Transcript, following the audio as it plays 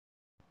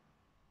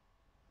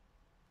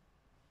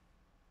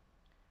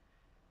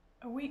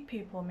weak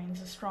people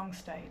means a strong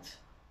state,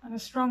 and a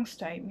strong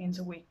state means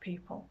a weak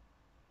people.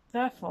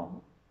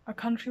 Therefore, a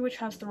country which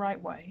has the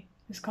right way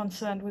is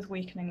concerned with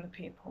weakening the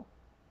people.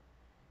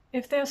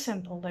 If they are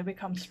simple, they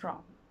become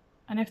strong,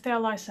 and if they are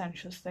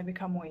licentious, they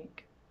become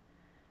weak.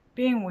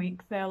 Being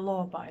weak, they are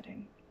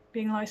law-abiding.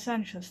 Being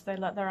licentious, they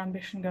let their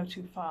ambition go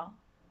too far.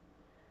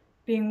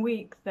 Being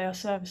weak, they are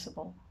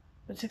serviceable,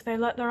 but if they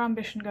let their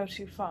ambition go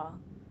too far,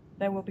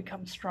 they will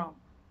become strong.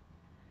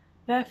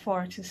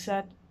 Therefore, it is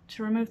said,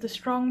 to remove the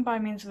strong by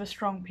means of a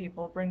strong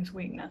people brings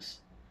weakness.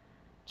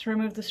 To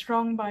remove the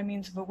strong by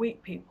means of a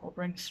weak people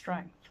brings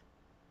strength.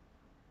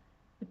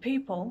 The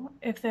people,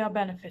 if they are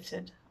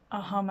benefited,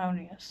 are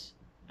harmonious,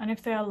 and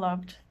if they are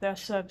loved, they are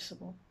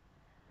serviceable.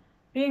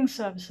 Being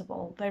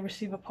serviceable, they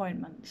receive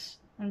appointments,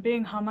 and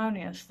being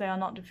harmonious, they are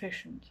not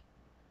deficient.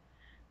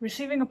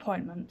 Receiving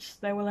appointments,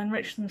 they will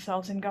enrich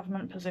themselves in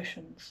government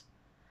positions.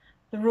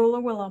 The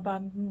ruler will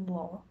abandon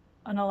law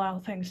and allow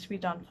things to be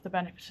done for the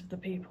benefit of the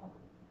people.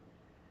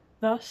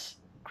 Thus,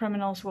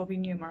 criminals will be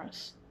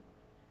numerous.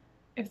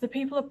 If the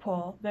people are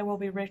poor, they will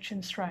be rich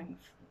in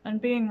strength,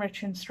 and being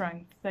rich in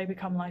strength, they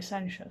become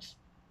licentious.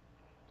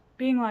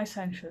 Being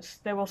licentious,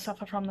 they will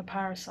suffer from the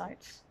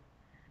parasites.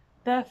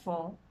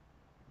 Therefore,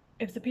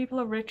 if the people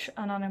are rich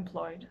and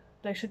unemployed,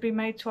 they should be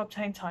made to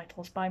obtain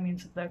titles by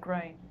means of their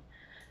grain,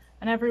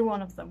 and every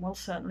one of them will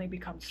certainly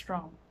become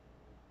strong.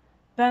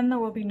 Then there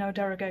will be no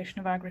derogation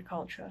of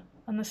agriculture,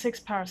 and the 6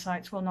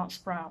 parasites will not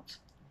sprout.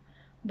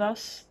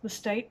 Thus, the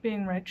state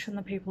being rich and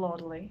the people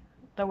orderly,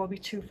 there will be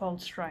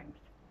twofold strength.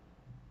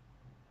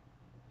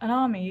 An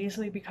army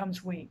easily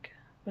becomes weak,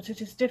 but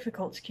it is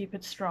difficult to keep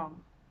it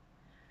strong.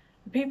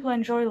 The people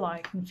enjoy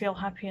life and feel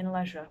happy in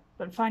leisure,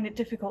 but find it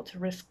difficult to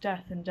risk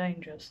death and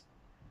dangers.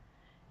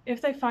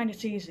 If they find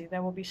it easy, they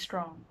will be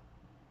strong.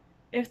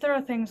 If there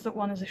are things that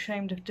one is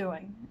ashamed of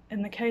doing,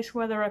 in the case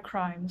where there are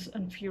crimes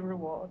and few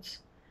rewards,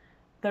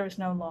 there is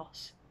no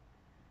loss.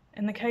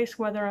 In the case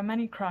where there are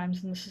many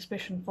crimes and the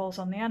suspicion falls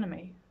on the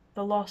enemy,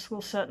 the loss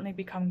will certainly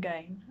become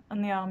gain,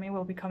 and the army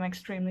will become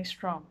extremely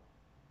strong.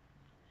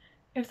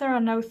 If there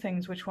are no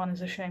things which one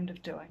is ashamed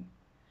of doing,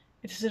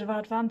 it is of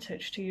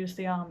advantage to use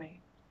the army.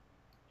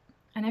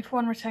 And if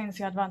one retains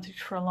the advantage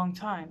for a long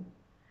time,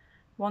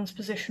 one's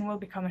position will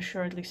become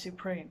assuredly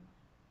supreme.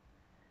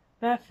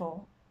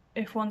 Therefore,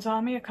 if one's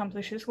army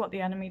accomplishes what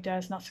the enemy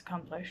dares not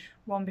accomplish,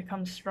 one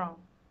becomes strong.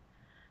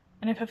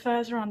 And if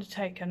affairs are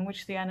undertaken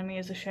which the enemy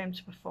is ashamed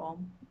to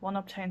perform, one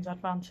obtains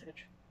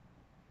advantage.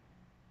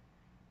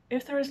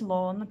 If there is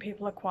law and the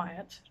people are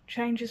quiet,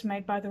 changes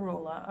made by the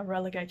ruler are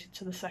relegated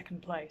to the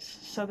second place,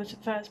 so that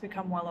affairs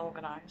become well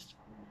organized.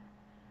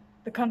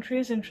 The country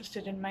is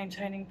interested in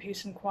maintaining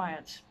peace and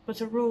quiet,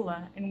 but a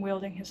ruler in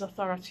wielding his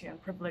authority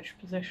and privileged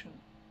position.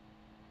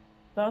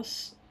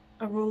 Thus,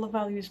 a ruler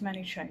values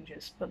many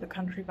changes, but the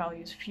country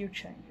values few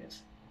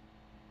changes.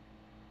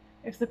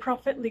 If the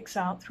profit leaks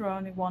out through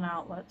only one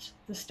outlet,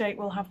 the state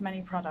will have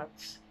many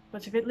products,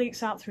 but if it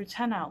leaks out through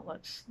 10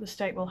 outlets, the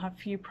state will have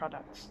few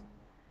products.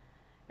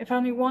 If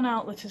only one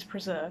outlet is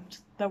preserved,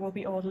 there will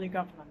be orderly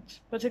government,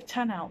 but if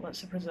 10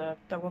 outlets are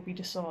preserved, there will be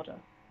disorder.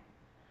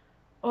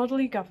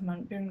 Orderly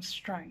government brings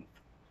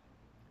strength,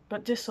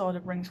 but disorder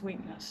brings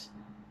weakness.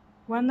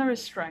 When there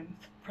is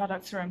strength,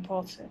 products are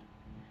imported,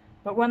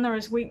 but when there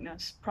is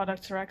weakness,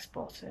 products are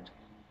exported.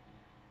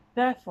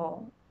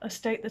 Therefore, a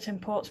state that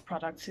imports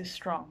products is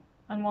strong,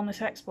 and one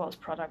that exports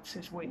products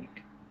is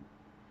weak.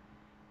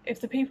 If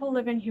the people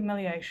live in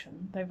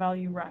humiliation, they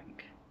value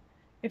rank.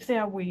 If they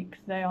are weak,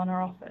 they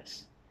honor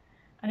office,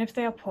 and if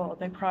they are poor,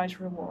 they prize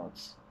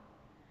rewards.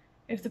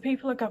 If the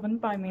people are governed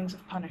by means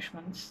of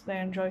punishments, they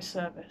enjoy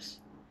service,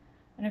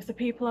 and if the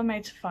people are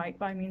made to fight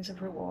by means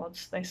of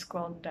rewards, they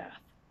scorn death.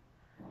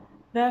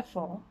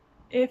 Therefore,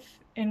 if,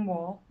 in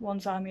war,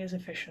 one's army is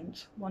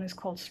efficient, one is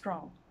called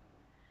strong.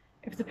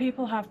 If the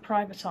people have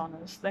private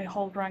honors, they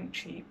hold rank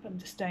cheap and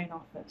disdain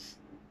office.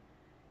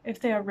 If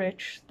they are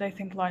rich, they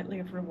think lightly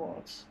of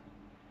rewards.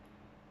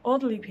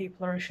 Orderly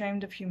people are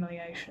ashamed of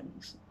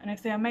humiliations, and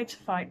if they are made to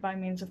fight by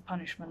means of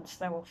punishments,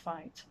 they will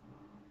fight.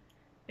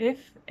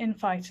 If, in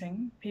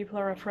fighting, people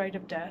are afraid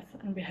of death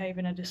and behave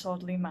in a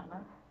disorderly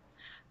manner,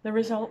 the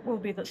result will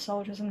be that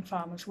soldiers and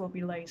farmers will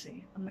be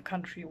lazy and the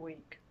country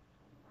weak.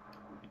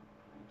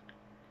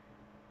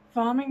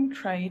 Farming,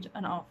 trade,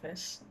 and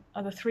office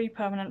are the 3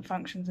 permanent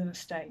functions in a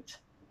state.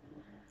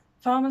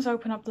 Farmers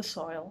open up the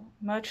soil,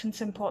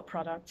 merchants import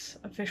products,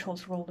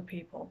 officials rule the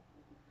people.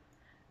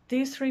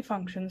 These 3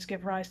 functions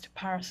give rise to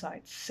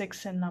parasites,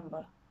 6 in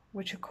number,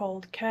 which are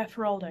called care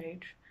for old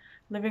age,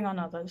 living on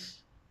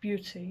others,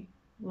 beauty,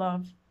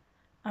 love,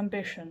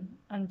 ambition,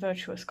 and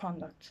virtuous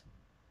conduct.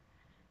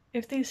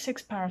 If these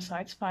 6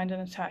 parasites find an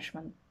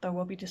attachment, there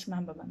will be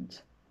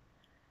dismemberment.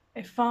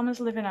 If farmers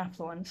live in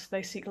affluence,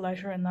 they seek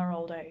leisure in their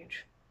old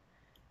age.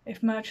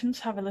 If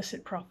merchants have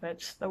illicit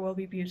profits, there will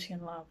be beauty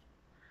and love,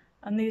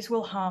 and these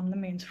will harm the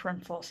means for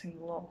enforcing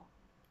the law.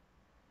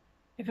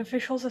 If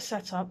officials are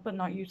set up but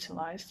not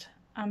utilized,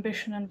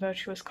 ambition and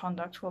virtuous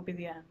conduct will be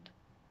the end.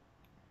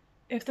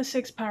 If the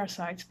 6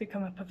 parasites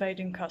become a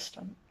pervading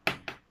custom,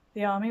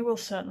 the army will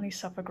certainly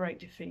suffer great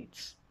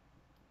defeats.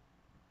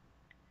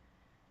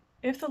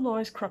 If the law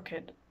is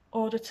crooked,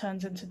 order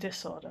turns into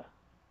disorder.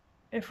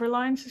 If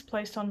reliance is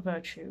placed on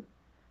virtue,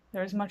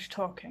 there is much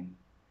talking.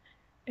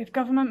 If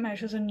government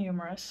measures are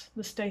numerous,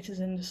 the state is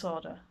in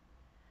disorder.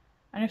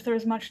 And if there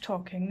is much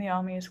talking, the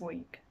army is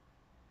weak.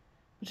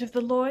 But if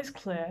the law is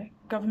clear,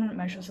 government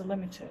measures are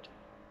limited.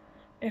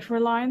 If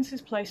reliance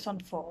is placed on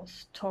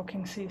force,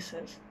 talking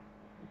ceases.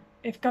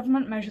 If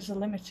government measures are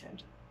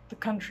limited, the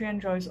country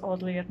enjoys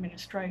orderly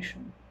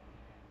administration.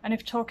 And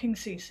if talking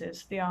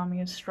ceases, the army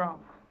is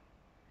strong.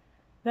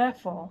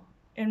 Therefore,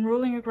 in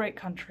ruling a great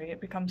country,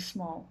 it becomes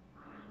small,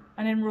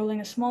 and in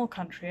ruling a small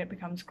country, it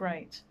becomes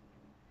great.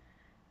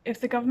 If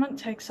the government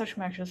takes such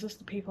measures as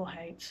the people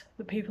hate,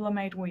 the people are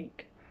made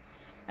weak,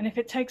 and if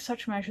it takes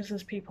such measures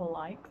as people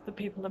like, the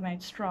people are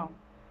made strong.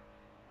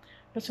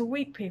 But a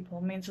weak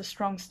people means a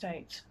strong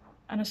state,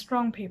 and a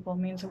strong people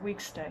means a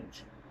weak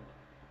state.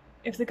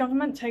 If the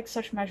government takes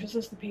such measures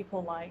as the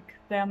people like,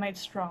 they are made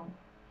strong,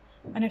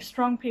 and if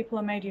strong people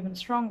are made even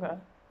stronger,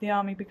 the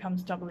army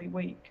becomes doubly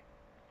weak.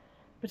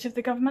 But if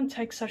the government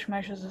takes such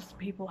measures as the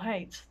people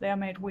hate, they are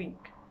made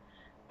weak,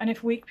 and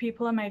if weak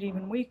people are made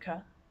even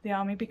weaker, the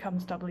army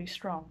becomes doubly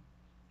strong.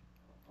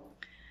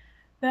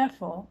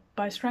 Therefore,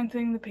 by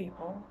strengthening the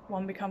people,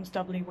 one becomes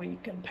doubly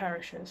weak and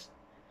perishes.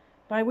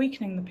 By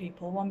weakening the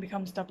people, one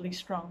becomes doubly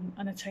strong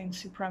and attains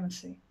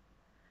supremacy.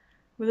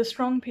 With a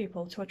strong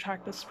people to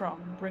attack the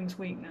strong brings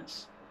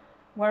weakness,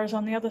 whereas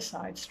on the other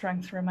side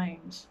strength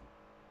remains.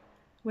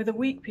 With a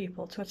weak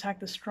people to attack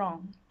the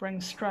strong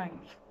brings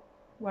strength,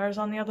 whereas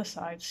on the other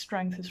side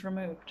strength is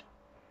removed.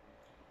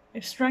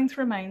 If strength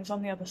remains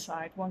on the other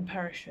side, one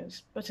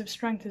perishes, but if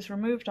strength is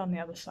removed on the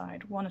other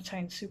side, one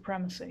attains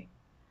supremacy.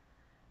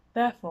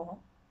 Therefore,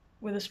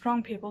 with a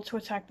strong people to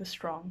attack the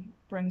strong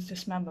brings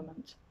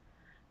dismemberment,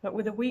 but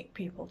with a weak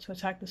people to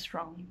attack the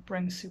strong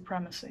brings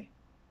supremacy.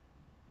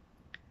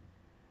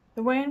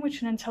 The way in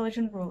which an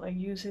intelligent ruler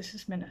uses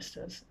his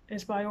ministers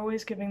is by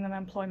always giving them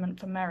employment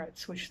for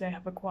merits which they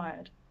have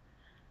acquired,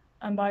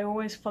 and by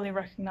always fully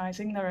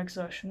recognizing their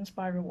exertions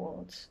by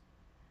rewards.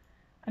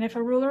 And if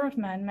a ruler of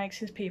men makes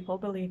his people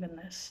believe in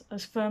this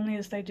as firmly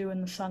as they do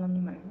in the sun and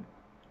the moon,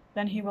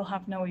 then he will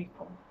have no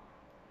equal.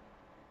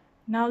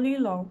 Now Li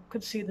Lo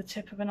could see the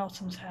tip of an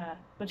autumn's hair,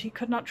 but he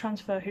could not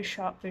transfer his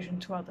sharp vision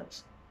to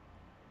others.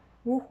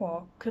 Wu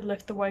Huo could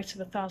lift the weight of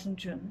 1,000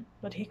 jun,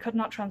 but he could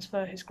not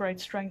transfer his great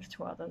strength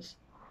to others.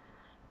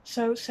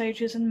 So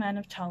sages and men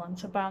of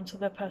talent are bound to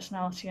their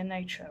personality and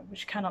nature,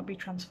 which cannot be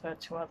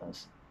transferred to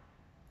others.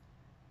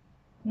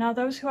 Now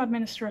those who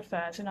administer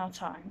affairs in our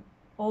time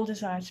all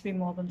desire to be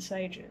more than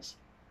sages.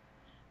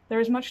 There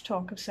is much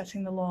talk of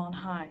setting the law on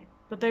high,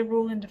 but they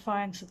rule in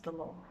defiance of the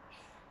law.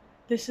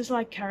 This is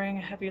like carrying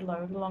a heavy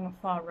load along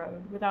a far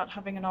road without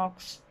having an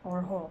ox or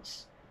a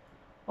horse,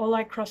 or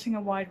like crossing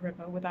a wide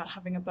river without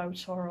having a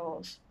boat or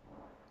oars.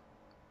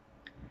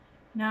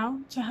 Now,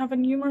 to have a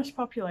numerous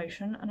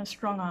population and a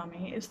strong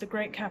army is the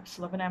great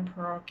capital of an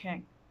emperor or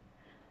king.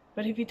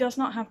 But if he does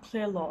not have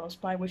clear laws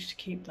by which to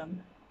keep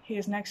them, he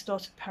is next door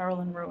to peril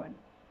and ruin.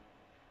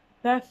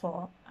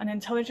 Therefore, an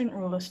intelligent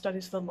ruler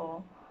studies the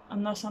law,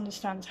 and thus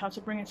understands how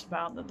to bring it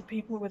about that the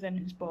people within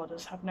his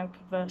borders have no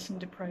perverse and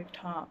depraved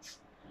hearts,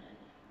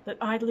 that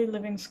idly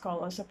living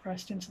scholars are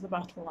pressed into the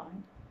battle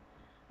line,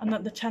 and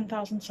that the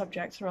 10,000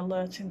 subjects are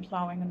alert in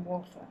ploughing and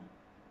warfare.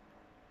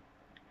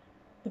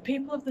 The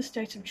people of the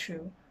state of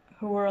Chu,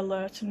 who were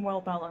alert and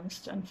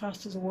well-balanced and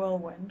fast as a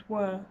whirlwind,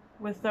 were,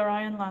 with their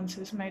iron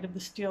lances made of the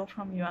steel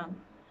from Yuan,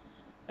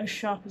 as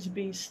sharp as a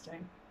bee's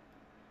sting.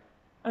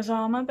 As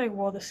armor they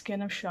wore the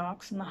skin of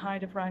sharks and the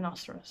hide of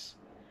rhinoceros,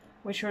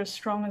 which are as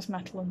strong as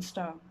metal and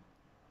stone.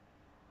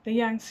 The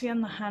Yangtze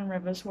and the Han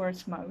rivers were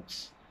its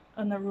moats,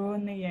 and the Ru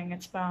and the Ying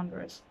its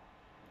boundaries.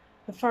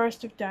 The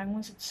forest of Deng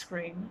was its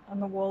screen, and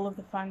the wall of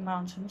the Fang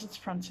Mountains its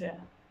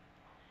frontier.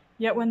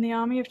 Yet when the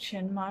army of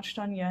Qin marched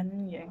on Yan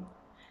and Ying,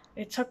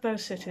 it took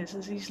those cities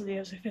as easily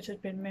as if it had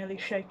been merely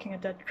shaking a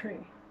dead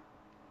tree.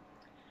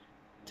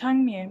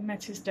 Tang Ming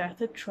met his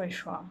death at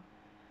Chuishuo.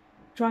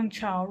 Zhuang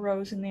Chao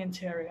rose in the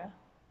interior,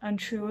 and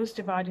Chu was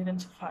divided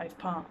into 5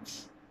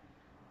 parts.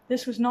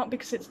 This was not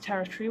because its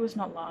territory was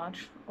not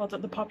large, or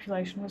that the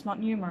population was not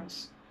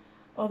numerous,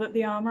 or that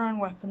the armor and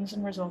weapons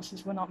and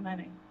resources were not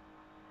many.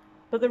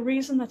 But the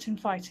reason that in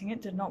fighting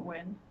it did not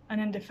win, and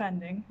in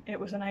defending it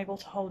was unable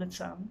to hold its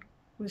own,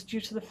 was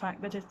due to the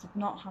fact that it did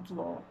not have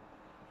law,